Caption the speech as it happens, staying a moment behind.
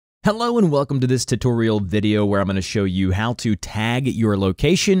Hello and welcome to this tutorial video where I'm going to show you how to tag your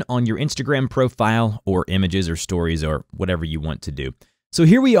location on your Instagram profile or images or stories or whatever you want to do. So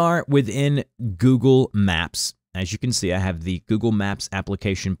here we are within Google Maps. As you can see, I have the Google Maps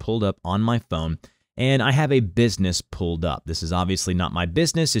application pulled up on my phone and I have a business pulled up. This is obviously not my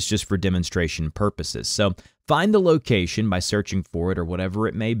business, it's just for demonstration purposes. So find the location by searching for it or whatever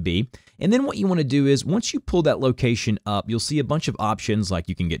it may be. And then what you want to do is once you pull that location up, you'll see a bunch of options like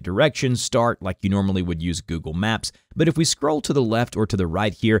you can get directions, start like you normally would use Google Maps. But if we scroll to the left or to the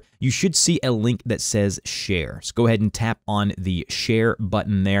right here, you should see a link that says share. So go ahead and tap on the share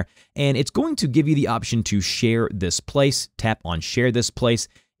button there. And it's going to give you the option to share this place. Tap on share this place.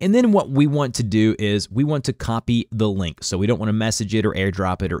 And then what we want to do is we want to copy the link. So we don't want to message it or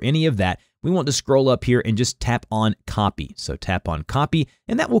airdrop it or any of that. We want to scroll up here and just tap on copy. So tap on copy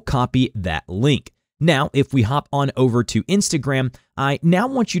and that will copy that link. Now, if we hop on over to Instagram, I now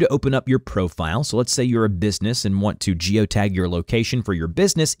want you to open up your profile. So let's say you're a business and want to geotag your location for your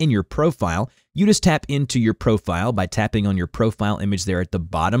business in your profile. You just tap into your profile by tapping on your profile image there at the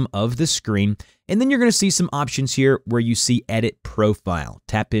bottom of the screen. And then you're going to see some options here where you see edit profile.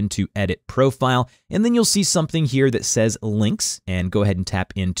 Tap into edit profile, and then you'll see something here that says links, and go ahead and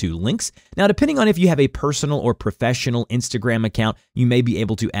tap into links. Now, depending on if you have a personal or professional Instagram account, you may be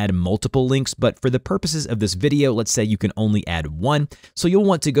able to add multiple links, but for the purposes of this video, let's say you can only add one. So you'll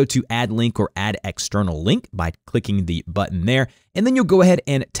want to go to add link or add external link by clicking the button there, and then you'll go ahead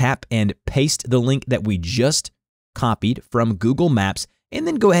and tap and paste the link that we just copied from Google Maps, and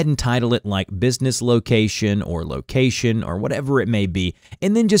then go ahead and title it like business location or whatever it may be,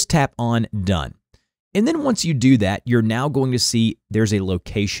 and then just tap on done. And then once you do that, you're now going to see there's a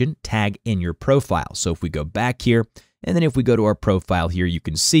location tag in your profile. So if we go back here, and then if we go to our profile here, you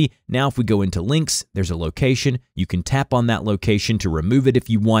can see now if we go into links, there's a location. You can tap on that location to remove it if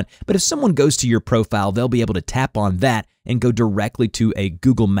you want. But if someone goes to your profile, they'll be able to tap on that and go directly to a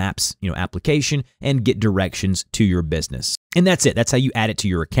Google Maps application and get directions to your business. And that's it. That's how you add it to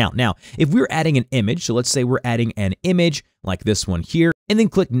your account. Now, if we're adding an image, so let's say we're adding an image like this one here, and then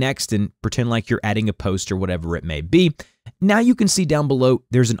click next and pretend like you're adding a post or whatever it may be. Now you can see down below,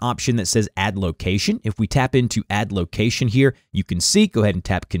 there's an option that says add location. If we tap into add location here, you can see, go ahead and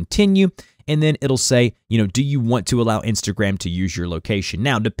tap continue. And then it'll say, do you want to allow Instagram to use your location?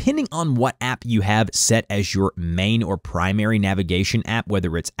 Now, depending on what app you have set as your main or primary navigation app,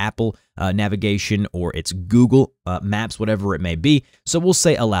 whether it's Apple navigation or it's Google Maps, whatever it may be. So we'll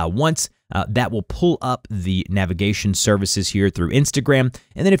say allow once. That will pull up the navigation services here through Instagram.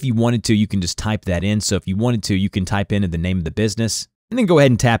 And then if you wanted to, you can just type that in. So if you wanted to, you can type in the name of the business and then go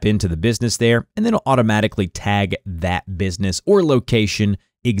ahead and tap into the business there. And then it'll automatically tag that business or location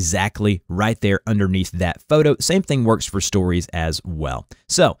exactly right there underneath that photo. Same thing works for stories as well.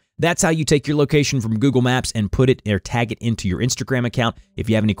 So that's how you take your location from Google Maps and put it or tag it into your Instagram account. If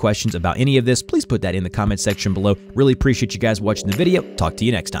you have any questions about any of this, please put that in the comment section below. Really appreciate you guys watching the video. Talk to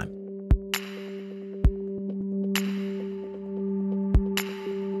you next time.